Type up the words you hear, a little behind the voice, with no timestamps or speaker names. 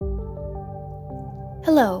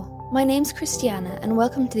Hello, my name's Christiana and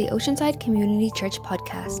welcome to the Oceanside Community Church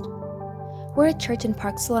podcast. We're a church in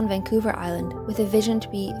Parksville on Vancouver Island with a vision to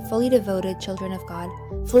be fully devoted children of God,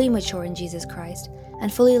 fully mature in Jesus Christ,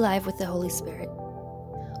 and fully alive with the Holy Spirit.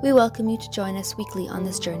 We welcome you to join us weekly on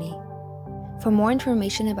this journey. For more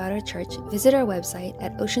information about our church, visit our website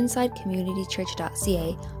at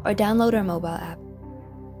oceansidecommunitychurch.ca or download our mobile app.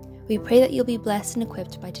 We pray that you'll be blessed and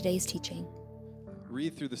equipped by today's teaching.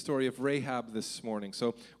 Read through the story of Rahab this morning.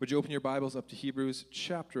 So would you open your Bibles up to Hebrews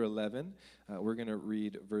chapter 11? We're going to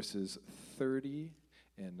read verses 30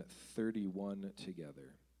 and 31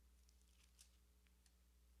 together.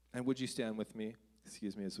 And would you stand with me,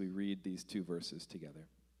 as we read these two verses together?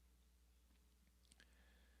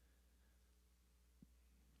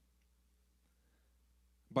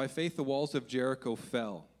 By faith the walls of Jericho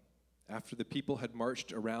fell after the people had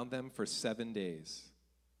marched around them for 7 days.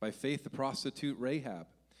 By faith, the prostitute Rahab,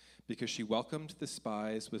 because she welcomed the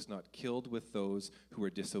spies, was not killed with those who were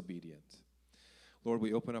disobedient. Lord,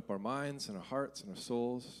 we open up our minds and our hearts and our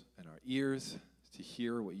souls and our ears to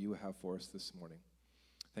hear what you have for us this morning.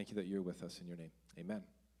 Thank you that you're with us in your name. Amen.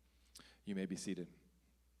 You may be seated.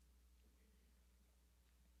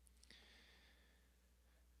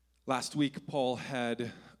 Last week, Paul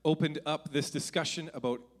had opened up this discussion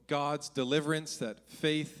about God's deliverance, that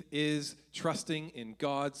faith is trusting in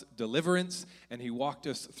God's deliverance, and he walked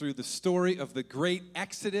us through the story of the great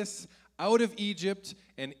exodus out of Egypt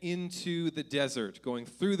and into the desert, going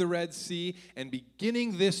through the Red Sea and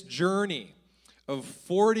beginning this journey of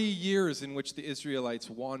 40 years in which the Israelites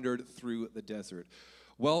wandered through the desert.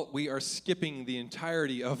 Well, we are skipping the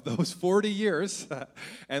entirety of those 40 years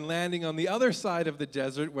and landing on the other side of the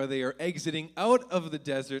desert where they are exiting out of the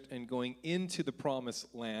desert and going into the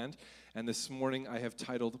promised land. And this morning I have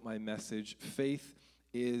titled my message, Faith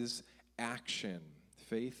is Action.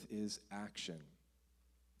 Faith is Action.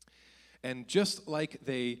 And just like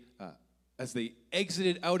as they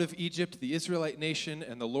exited out of Egypt, the Israelite nation,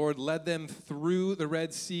 and the Lord led them through the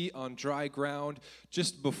Red Sea on dry ground.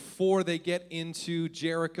 Just before they get into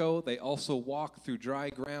Jericho, they also walk through dry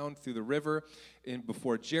ground through the river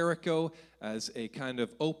before Jericho as a kind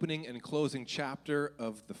of opening and closing chapter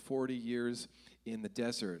of the 40 years in the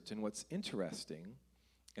desert. And what's interesting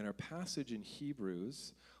in our passage in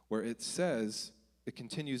Hebrews, where it says, it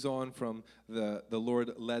continues on from the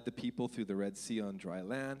Lord led the people through the Red Sea on dry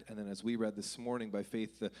land. And then as we read this morning, by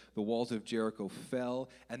faith, the walls of Jericho fell.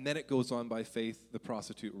 And then it goes on, by faith, the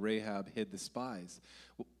prostitute Rahab hid the spies.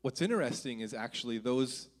 What's interesting is actually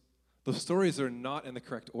those stories are not in the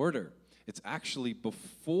correct order. It's actually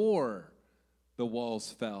before the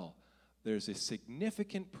walls fell. There's a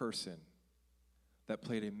significant person that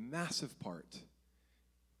played a massive part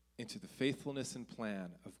into the faithfulness and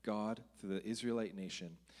plan of God through the Israelite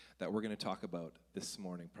nation that we're going to talk about this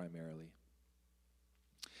morning primarily.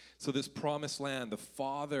 So this promised land, the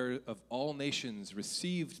Father of all nations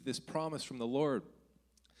received this promise from the Lord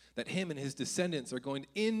that him and his descendants are going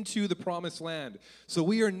into the promised land. So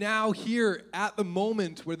we are now here at the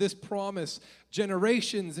moment where this promise,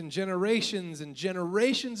 generations and generations and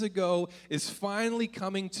generations ago, is finally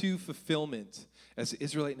coming to fulfillment as the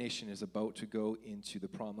Israelite nation is about to go into the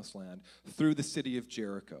promised land through the city of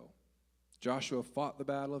Jericho. Joshua fought the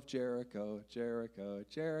battle of Jericho, Jericho,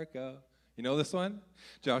 Jericho. You know this one?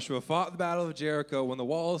 Joshua fought the battle of Jericho when the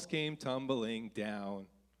walls came tumbling down.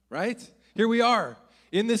 Right? Here we are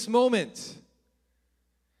in this moment.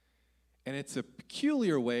 And it's a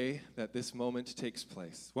peculiar way that this moment takes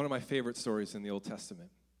place. One of my favorite stories in the Old Testament.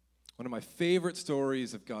 One of my favorite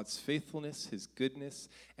stories of God's faithfulness, his goodness,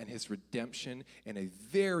 and his redemption in a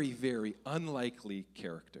very, very unlikely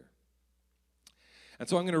character. And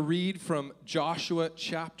so I'm going to read from Joshua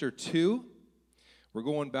chapter 2. We're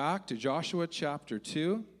going back to Joshua chapter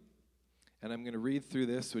 2. And I'm going to read through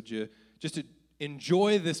this. Would you just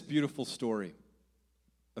enjoy this beautiful story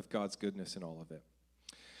of God's goodness in all of it?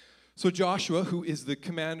 So Joshua, who is the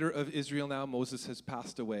commander of Israel now, Moses has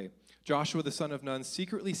passed away. Joshua, the son of Nun,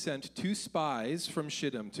 secretly sent 2 spies from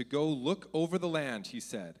Shittim to go look over the land, he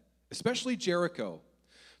said, especially Jericho.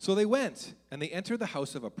 So they went, and they entered the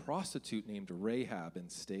house of a prostitute named Rahab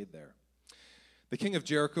and stayed there. The king of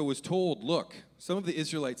Jericho was told, "Look, some of the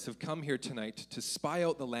Israelites have come here tonight to spy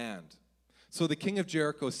out the land." So the king of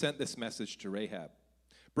Jericho sent this message to Rahab: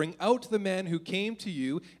 "Bring out the men who came to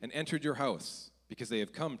you and entered your house, because they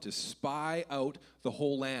have come to spy out the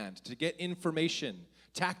whole land, to get information,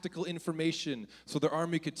 tactical information, so their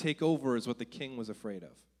army could take over," is what the king was afraid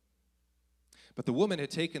of. But the woman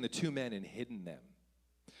had taken the 2 men and hidden them.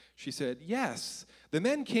 She said, "Yes, the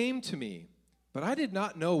men came to me, but I did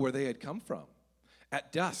not know where they had come from.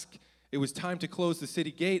 At dusk, It was time to close the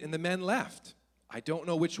city gate, and the men left. I don't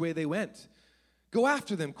know which way they went. Go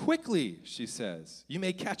after them quickly, she says. You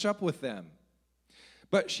may catch up with them.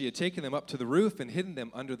 But she had taken them up to the roof and hidden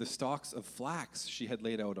them under the stalks of flax she had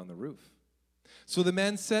laid out on the roof. So the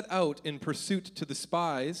men set out in pursuit of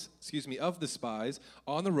the spies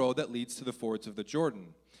on the road that leads to the fords of the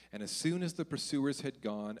Jordan. And as soon as the pursuers had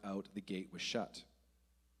gone out, the gate was shut.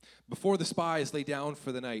 Before the spies lay down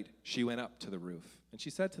for the night, she went up to the roof, and she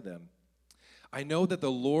said to them, I know that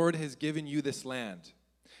the Lord has given you this land,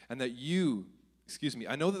 and that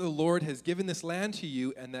I know that the Lord has given this land to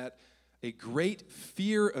you, and that a great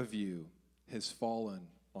fear of you has fallen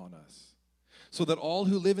on us, so that all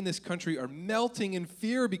who live in this country are melting in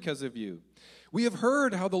fear because of you. We have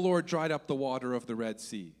heard how the Lord dried up the water of the Red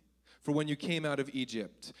Sea for when you came out of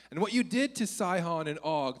Egypt, and what you did to Sihon and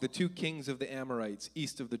Og, the two kings of the Amorites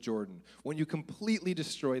east of the Jordan, when you completely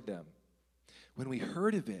destroyed them. When we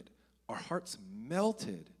heard of it, our hearts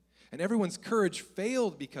melted, and everyone's courage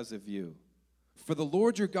failed because of you. For the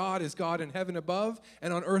Lord your God is God in heaven above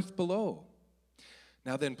and on earth below.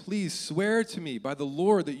 Now then, please swear to me by the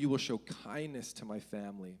Lord that you will show kindness to my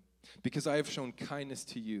family, because I have shown kindness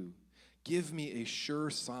to you. Give me a sure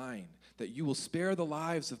sign that you will spare the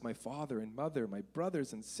lives of my father and mother, my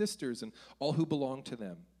brothers and sisters, and all who belong to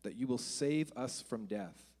them, that you will save us from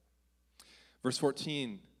death. Verse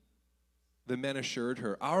 14, the men assured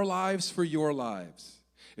her, our lives for your lives.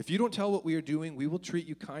 If you don't tell what we are doing, we will treat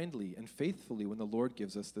you kindly and faithfully when the Lord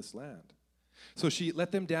gives us this land. So she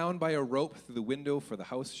let them down by a rope through the window, for the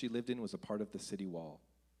house she lived in was a part of the city wall.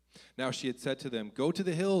 Now she had said to them, go to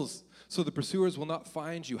the hills, so the pursuers will not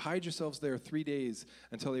find you. Hide yourselves there 3 days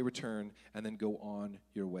until they return, and then go on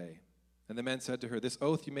your way. And the men said to her, this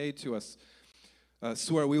oath you made to us,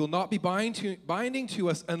 swear we will not be binding to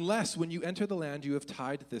us unless when you enter the land you have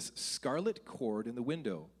tied this scarlet cord in the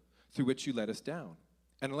window through which you let us down.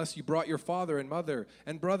 And unless you brought your father and mother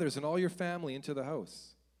and brothers and all your family into the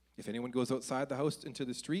house. If anyone goes outside the house into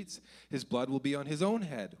the streets, his blood will be on his own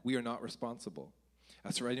head. We are not responsible.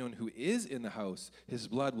 As for anyone who is in the house, his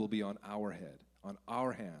blood will be on our head, on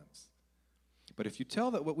our hands. But if you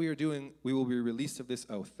tell that what we are doing, we will be released of this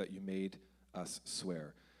oath that you made us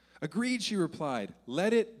swear. Agreed, she replied.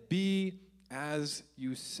 Let it be as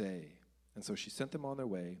you say. And so she sent them on their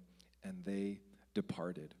way, and they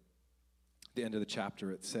departed. At the end of the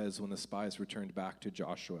chapter, it says, when the spies returned back to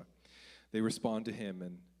Joshua, they respond to him,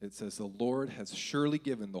 and it says, the Lord has surely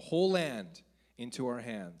given the whole land into our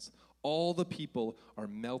hands. All the people are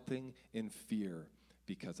melting in fear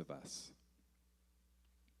because of us.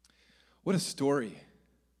 What a story.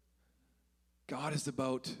 God is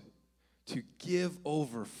about to give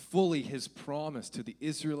over fully his promise to the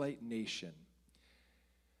Israelite nation.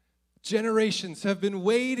 Generations have been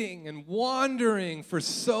waiting and wandering for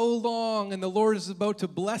so long, and the Lord is about to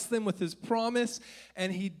bless them with his promise,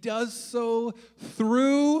 and he does so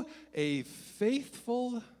through a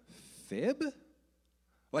faithful fib?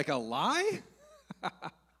 Like a lie?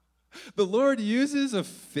 The Lord uses a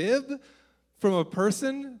fib from a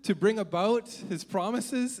person to bring about his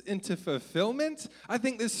promises into fulfillment. I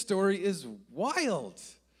think this story is wild.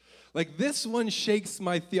 Like, this one shakes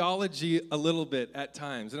my theology a little bit at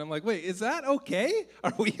times. And I'm like, wait, is that okay?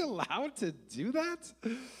 Are we allowed to do that?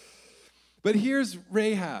 But here's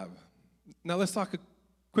Rahab. Now let's talk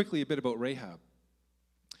quickly a bit about Rahab.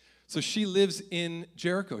 So she lives in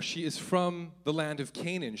Jericho. She is from the land of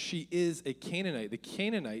Canaan. She is a Canaanite. The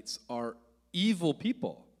Canaanites are evil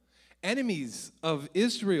people, enemies of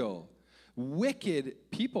Israel, wicked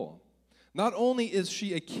people. Not only is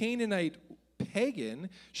she a Canaanite pagan,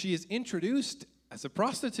 she is introduced as a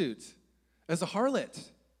prostitute, as a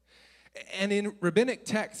harlot. And in rabbinic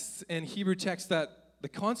texts and Hebrew texts, that the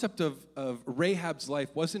concept of Rahab's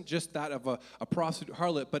life wasn't just that of a prostitute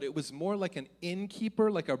harlot, but it was more like an innkeeper,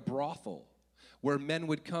 like a brothel, where men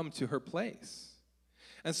would come to her place.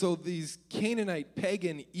 And so these Canaanite,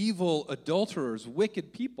 pagan, evil adulterers,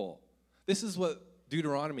 wicked people, this is what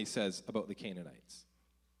Deuteronomy says about the Canaanites.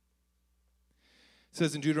 It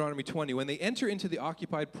says in Deuteronomy 20, when they enter into the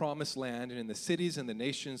occupied promised land and in the cities and the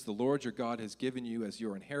nations the Lord your God has given you as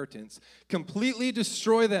your inheritance, completely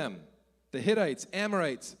destroy them, the Hittites,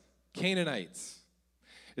 Amorites, Canaanites.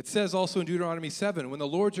 It says also in Deuteronomy 7, when the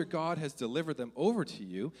Lord your God has delivered them over to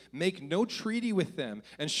you, make no treaty with them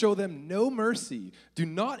and show them no mercy. Do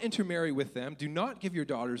not intermarry with them. Do not give your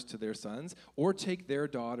daughters to their sons or take their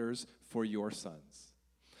daughters for your sons.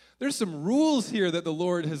 There's some rules here that the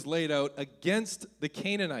Lord has laid out against the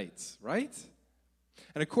Canaanites, right?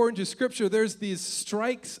 And according to Scripture, there's these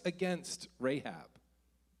strikes against Rahab,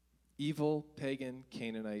 evil, pagan,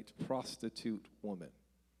 Canaanite, prostitute woman.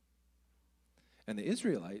 And the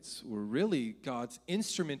Israelites were really God's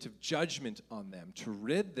instrument of judgment on them to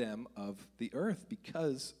rid them of the earth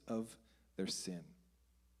because of their sin.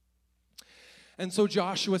 And so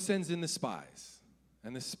Joshua sends in the spies.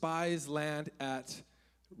 And the spies land at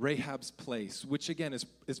Rahab's place, which again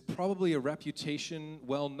is probably a reputation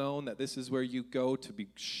well known that this is where you go to be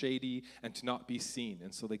shady and to not be seen.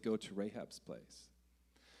 And so they go to Rahab's place.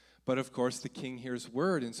 But of course, the king hears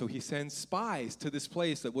word, and so he sends spies to this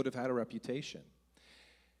place that would have had a reputation.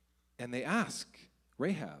 And they ask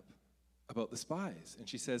Rahab about the spies. And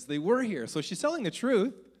she says, they were here. So she's telling the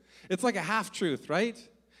truth. It's like a half-truth, right?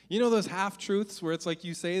 You know those half-truths where it's like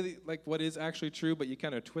you say like what is actually true, but you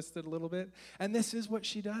kind of twist it a little bit? And this is what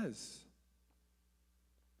she does.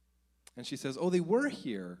 And she says, oh, they were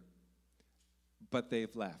here, but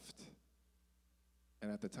they've left.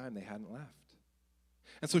 And at the time, they hadn't left.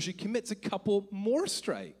 And so she commits a couple more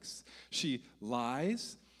strikes. She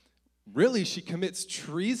lies. Really, she commits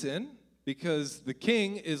treason because the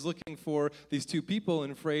king is looking for these two people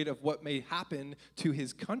and afraid of what may happen to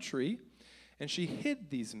his country. And she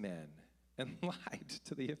hid these men and lied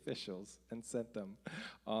to the officials and sent them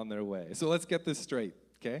on their way. So let's get this straight,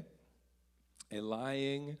 okay? A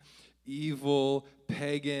lying, evil,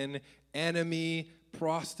 pagan, enemy,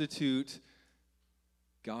 prostitute,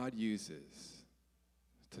 God uses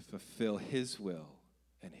to fulfill his will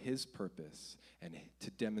and his purpose and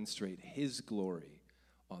to demonstrate his glory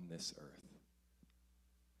on this earth.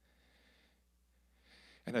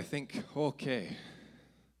 And I think, okay,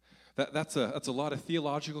 that's a lot of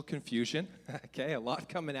theological confusion, okay, a lot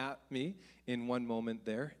coming at me in one moment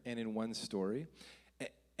there and in one story.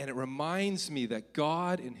 And it reminds me that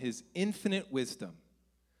God, in his infinite wisdom,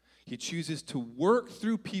 he chooses to work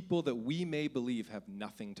through people that we may believe have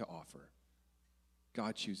nothing to offer.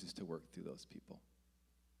 God chooses to work through those people.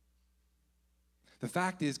 The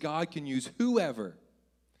fact is, God can use whoever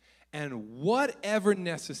and whatever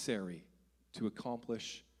necessary to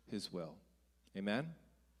accomplish his will. Amen?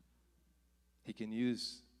 He can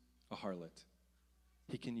use a harlot.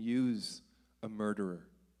 He can use a murderer.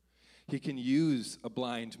 He can use a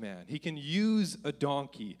blind man. He can use a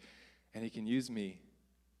donkey. And he can use me.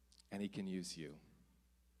 And he can use you.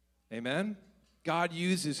 Amen? God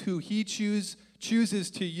uses who he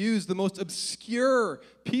chooses to use, the most obscure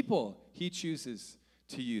people he chooses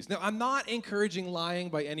to use. Now, I'm not encouraging lying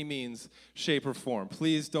by any means, shape, or form.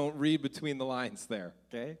 Please don't read between the lines there,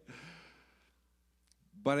 okay?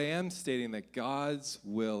 But I am stating that God's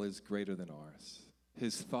will is greater than ours.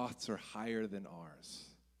 His thoughts are higher than ours.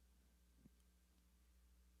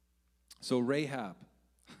 So Rahab,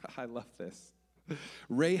 I love this.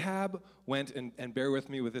 Rahab went, and bear with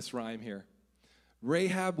me with this rhyme here.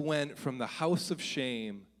 Rahab went from the house of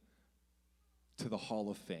shame to the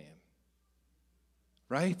hall of fame.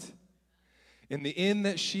 Right? In the inn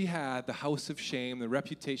that she had, the house of shame, the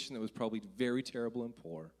reputation that was probably very terrible and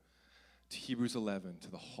poor, to Hebrews 11,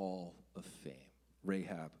 to the hall of fame.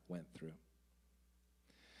 Rahab went through.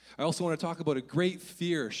 I also want to talk about a great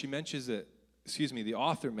fear. She mentions it, the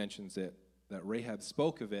author mentions it, that Rahab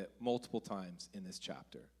spoke of it multiple times in this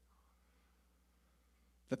chapter.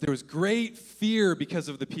 That there was great fear because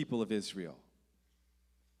of the people of Israel.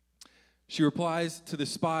 She replies to the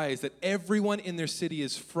spies that everyone in their city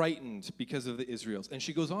is frightened because of the Israelites. And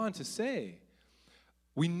she goes on to say,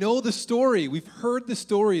 we know the story. We've heard the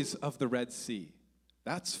stories of the Red Sea.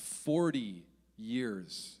 That's 40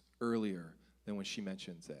 years earlier than when she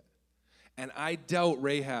mentions it. And I doubt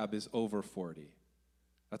Rahab is over 40.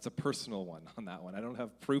 That's a personal one on that one. I don't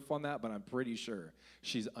have proof on that, but I'm pretty sure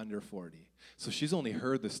she's under 40. So she's only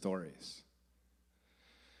heard the stories.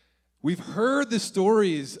 We've heard the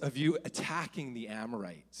stories of you attacking the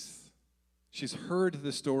Amorites. She's heard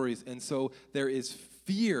the stories, and so there is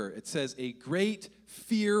fear. It says, a great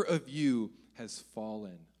fear of you has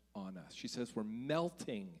fallen on us. She says, we're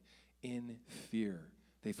melting in fear.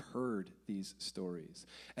 They've heard these stories.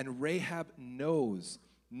 And Rahab knows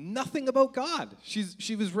nothing about God.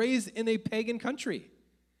 She was raised in a pagan country.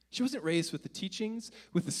 She wasn't raised with the teachings,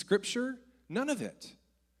 with the scripture, none of it.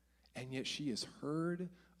 And yet she has heard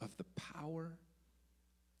of the power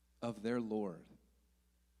of their Lord.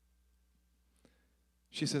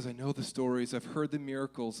 She says, I know the stories, I've heard the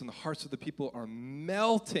miracles, and the hearts of the people are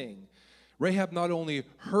melting. Rahab not only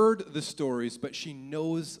heard the stories, but she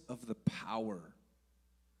knows of the power.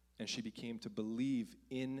 And she became to believe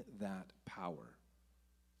in that power.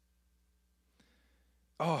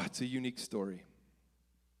 Oh, it's a unique story.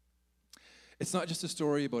 It's not just a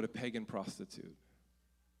story about a pagan prostitute.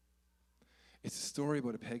 It's a story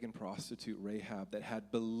about a pagan prostitute, Rahab, that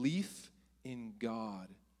had belief in God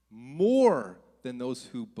more than those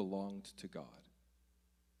who belonged to God.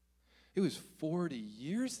 It was 40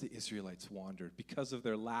 years the Israelites wandered because of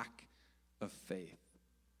their lack of faith.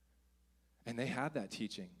 And they had that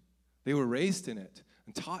teaching. They were raised in it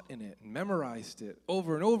and taught in it and memorized it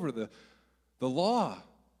over and over, the law.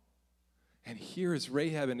 And here is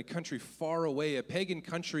Rahab in a country far away, a pagan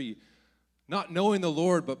country, not knowing the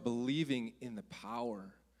Lord, but believing in the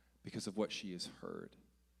power because of what she has heard.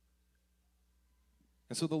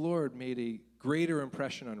 And so the Lord made a greater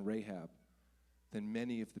impression on Rahab than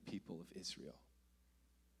many of the people of Israel.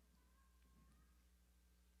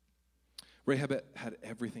 Rahab had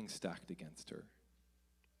everything stacked against her,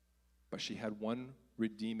 but she had one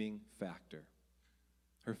redeeming factor: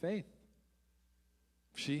 her faith.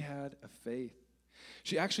 She had a faith.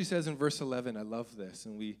 She actually says in verse 11, I love this,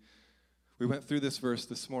 and we went through this verse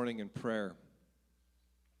this morning in prayer.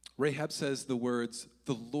 Rahab says the words,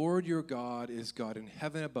 "The Lord your God is God in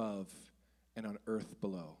heaven above and on earth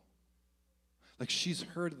below." Like, she's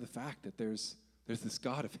heard of the fact that there's this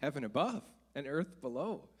God of heaven above and earth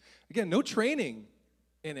below. Again, no training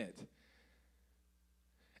in it.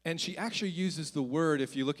 And she actually uses the word,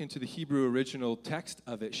 if you look into the Hebrew original text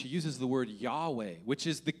of it, she uses the word Yahweh, which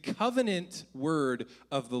is the covenant word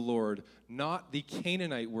of the Lord, not the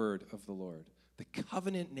Canaanite word of the Lord. The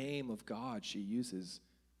covenant name of God, she uses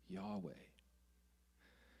Yahweh.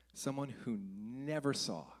 Someone who never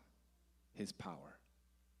saw his power,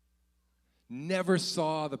 never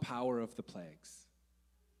saw the power of the plagues.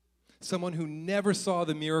 Someone who never saw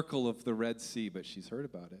the miracle of the Red Sea, but she's heard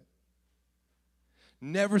about it.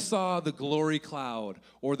 Never saw the glory cloud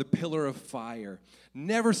or the pillar of fire.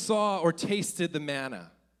 Never saw or tasted the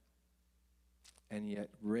manna. And yet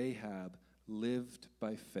Rahab lived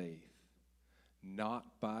by faith,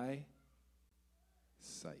 not by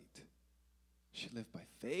sight. She lived by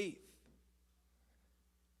faith.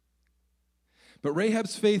 But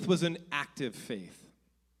Rahab's faith was an active faith.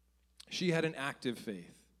 She had an active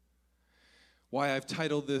faith. Why I've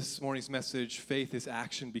titled this morning's message, Faith is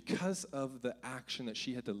Action, because of the action that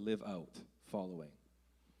she had to live out following.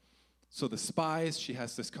 So the spies, she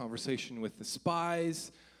has this conversation with the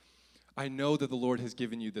spies. I know that the Lord has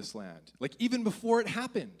given you this land. Like, even before it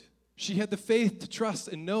happened, she had the faith to trust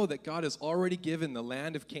and know that God has already given the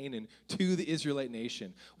land of Canaan to the Israelite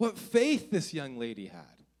nation. What faith this young lady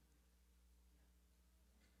had.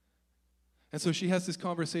 And so she has this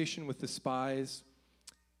conversation with the spies,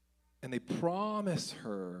 and they promise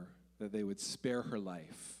her that they would spare her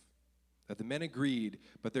life. That the men agreed,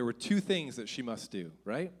 but there were two things that she must do,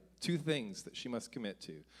 right? Two things that she must commit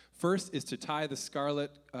to. First is to tie the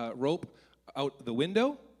scarlet rope out the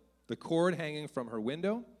window, the cord hanging from her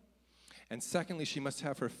window. And secondly, she must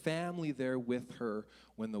have her family there with her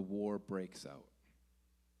when the war breaks out.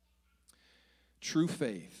 True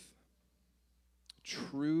faith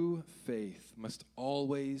must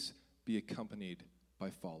always be accompanied by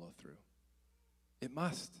follow-through. It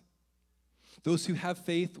must. Those who have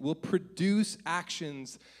faith will produce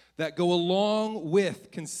actions that go along with,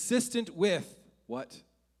 consistent with, what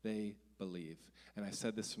they believe. And I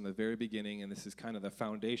said this from the very beginning, and this is kind of the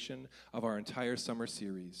foundation of our entire summer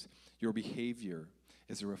series. Your behavior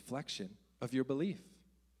is a reflection of your belief.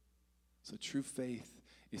 So true faith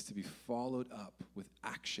is to be followed up with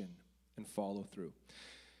action and follow through.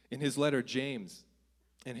 In his letter, James,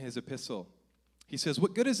 in his epistle, he says,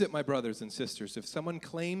 "What good is it, my brothers and sisters, if someone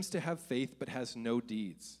claims to have faith but has no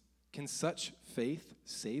deeds? Can such faith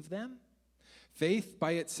save them? Faith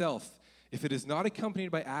by itself, if it is not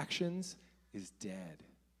accompanied by actions, is dead."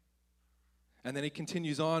 And then he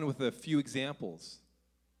continues on with a few examples.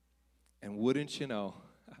 And wouldn't you know,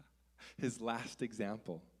 his last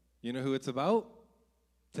example, you know who it's about?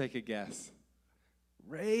 Take a guess.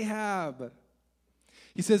 Rahab.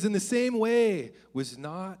 He says, in the same way, was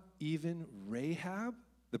not even Rahab,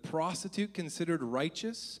 the prostitute, considered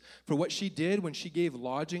righteous for what she did when she gave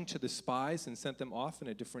lodging to the spies and sent them off in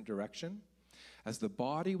a different direction? As the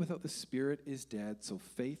body without the spirit is dead, so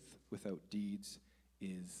faith without deeds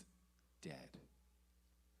is dead.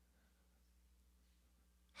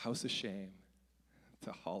 House of Shame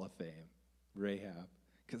to Hall of Fame, Rahab,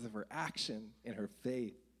 because of her action and her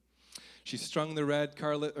faith. She strung the red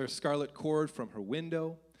scarlet cord from her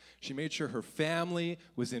window. She made sure her family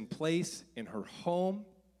was in place in her home.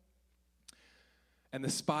 And the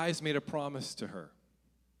spies made a promise to her.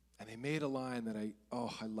 And they made a line that I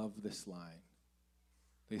love this line.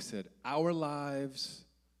 They said, "Our lives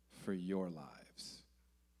for your lives."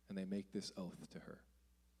 And they make this oath to her.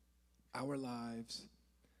 Our lives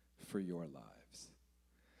for your lives.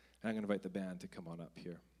 And I'm going to invite the band to come on up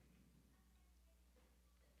here.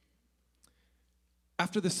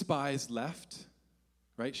 After the spies left,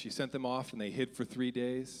 right, she sent them off and they hid for 3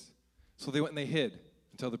 days. So they went and they hid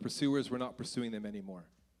until the pursuers were not pursuing them anymore.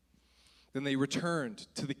 Then they returned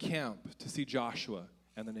to the camp to see Joshua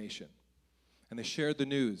and the nation. And they shared the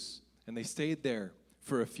news, and they stayed there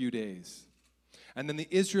for a few days. And then the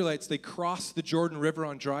Israelites, they crossed the Jordan River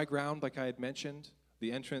on dry ground, like I had mentioned.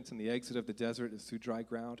 The entrance and the exit of the desert is through dry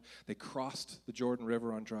ground. They crossed the Jordan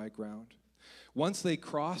River on dry ground. Once they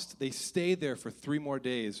crossed, they stayed there for 3 more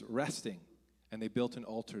days, resting, and they built an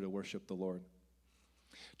altar to worship the Lord.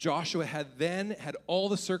 Joshua had all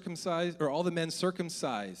the men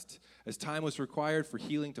circumcised, as time was required for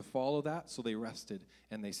healing to follow that, so they rested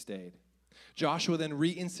and they stayed. Joshua then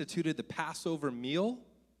reinstituted the Passover meal,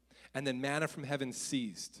 and then manna from heaven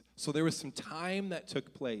ceased. So there was some time that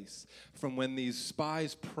took place from when these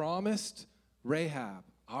spies promised Rahab,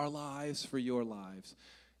 our lives for your lives,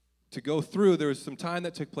 to go through. There was some time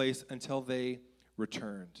that took place until they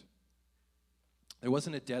returned. There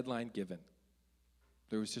wasn't a deadline given.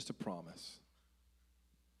 There was just a promise.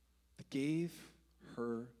 They gave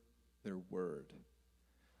her their word.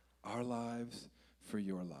 Our lives for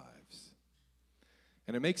your lives.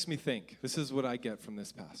 And it makes me think, this is what I get from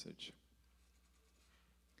this passage,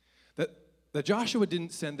 that Joshua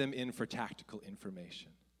didn't send them in for tactical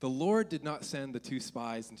information. The Lord did not send the 2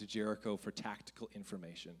 spies into Jericho for tactical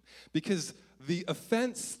information, because the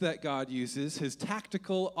offense that God uses, his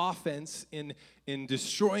tactical offense in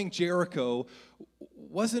destroying Jericho,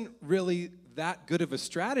 wasn't really that good of a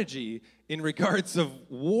strategy in regards of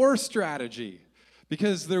war strategy,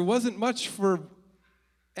 because there wasn't much for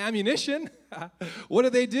ammunition. What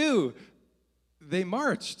did they do? They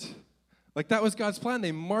marched. Like, that was God's plan.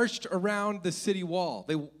 They marched around the city wall.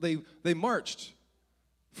 They marched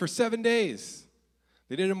for 7 days.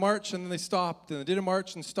 They did a march and then they stopped, and they did a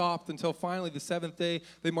march and stopped until finally the 7th day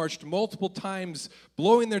they marched multiple times,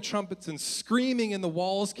 blowing their trumpets and screaming, and the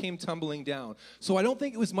walls came tumbling down. So I don't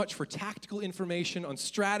think it was much for tactical information on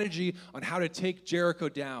strategy on how to take Jericho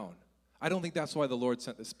down. I don't think that's why the Lord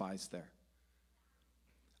sent the spies there.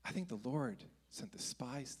 I think the Lord sent the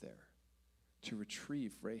spies there to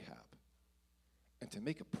retrieve Rahab and to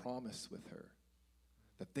make a promise with her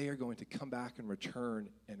that they are going to come back and return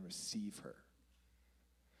and receive her.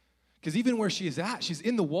 Because even where she is at, she's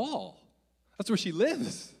in the wall. That's where she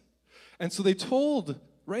lives. And so they told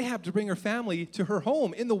Rahab to bring her family to her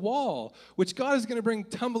home in the wall, which God is going to bring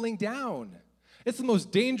tumbling down. It's the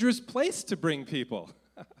most dangerous place to bring people.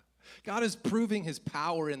 God is proving his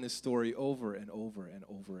power in this story over and over and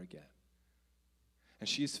over again. And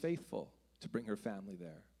she is faithful to bring her family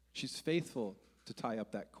there. She's faithful to tie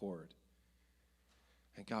up that cord.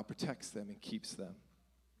 And God protects them and keeps them.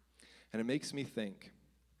 And it makes me think,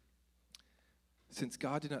 since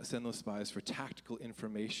God did not send those spies for tactical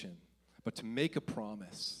information, but to make a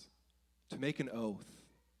promise, to make an oath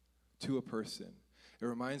to a person, it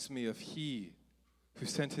reminds me of he who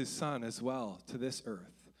sent his son as well to this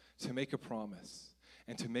earth to make a promise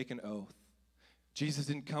and to make an oath. Jesus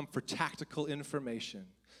didn't come for tactical information,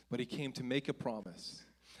 but he came to make a promise.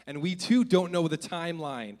 And we too don't know the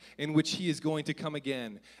timeline in which he is going to come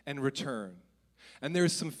again and return. And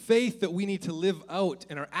there's some faith that we need to live out,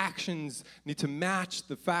 and our actions need to match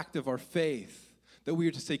the fact of our faith that we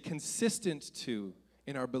are to stay consistent to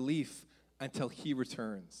in our belief until he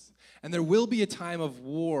returns. And there will be a time of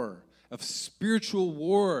war, of spiritual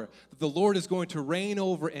war, that the Lord is going to reign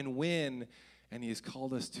over and win, and he has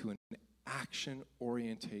called us to an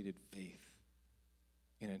action-orientated faith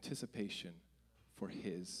in anticipation for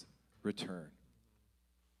his return.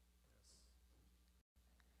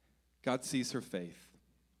 God sees her faith,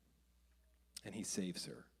 and he saves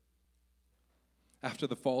her. After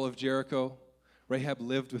the fall of Jericho, Rahab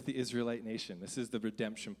lived with the Israelite nation. This is the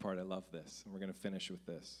redemption part. I love this, and we're going to finish with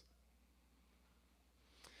this.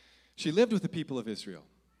 She lived with the people of Israel.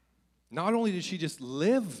 Not only did she just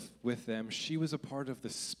live with them, she was a part of the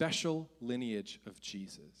special lineage of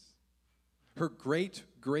Jesus. Her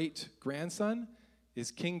great-great-grandson is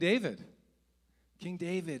King David. King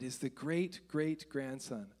David is the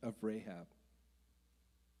great-great-grandson of Rahab.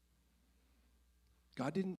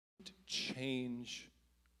 God didn't change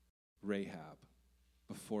Rahab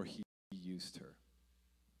before he used her.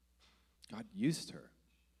 God used her,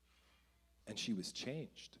 and she was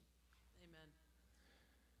changed. Amen.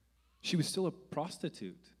 She was still a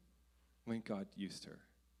prostitute when God used her.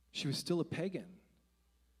 She was still a pagan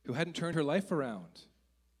who hadn't turned her life around.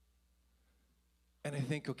 And I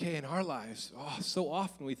think, okay, in our lives, so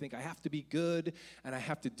often we think I have to be good, and I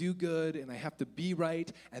have to do good, and I have to be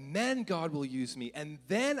right, and then God will use me, and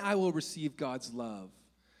then I will receive God's love.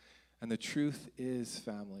 And the truth is,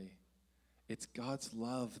 family, it's God's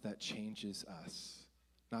love that changes us,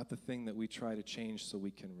 not the thing that we try to change so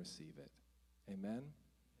we can receive it. Amen?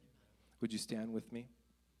 Would you stand with me?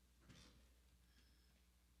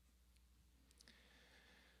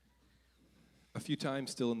 A few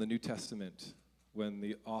times still in the New Testament, when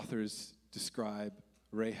the authors describe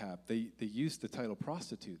Rahab, they use the title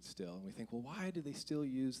prostitute still. And we think, well, why do they still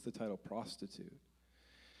use the title prostitute?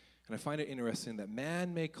 And I find it interesting that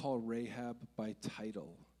man may call Rahab by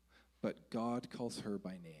title, but God calls her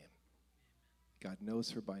by name. God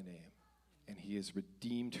knows her by name, and he has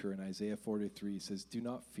redeemed her. In Isaiah 43, he says, do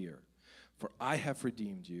not fear, for I have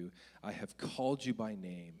redeemed you. I have called you by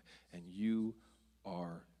name, and you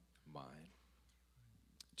are mine.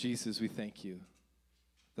 Jesus, we thank you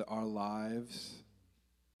that our lives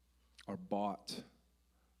are bought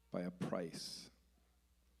by a price.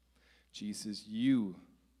 Jesus, you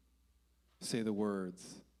say the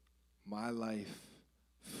words, my life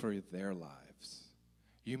for their lives.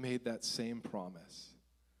 You made that same promise,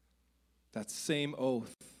 that same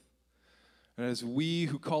oath. And as we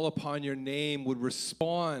who call upon your name would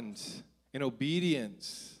respond in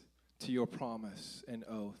obedience to your promise and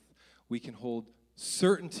oath, we can hold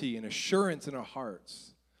certainty and assurance in our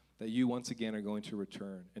hearts that you once again are going to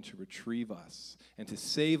return and to retrieve us and to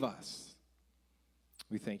save us.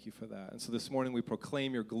 We thank you for that. And so this morning we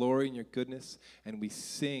proclaim your glory and your goodness, and we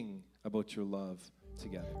sing about your love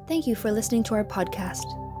together. Thank you for listening to our podcast.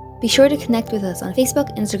 Be sure to connect with us on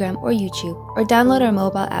Facebook, Instagram, or YouTube, or download our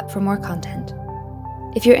mobile app for more content.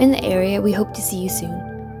 If you're in the area, we hope to see you soon.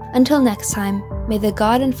 Until next time, may the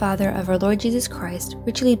God and Father of our Lord Jesus Christ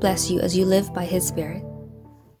richly bless you as you live by his Spirit.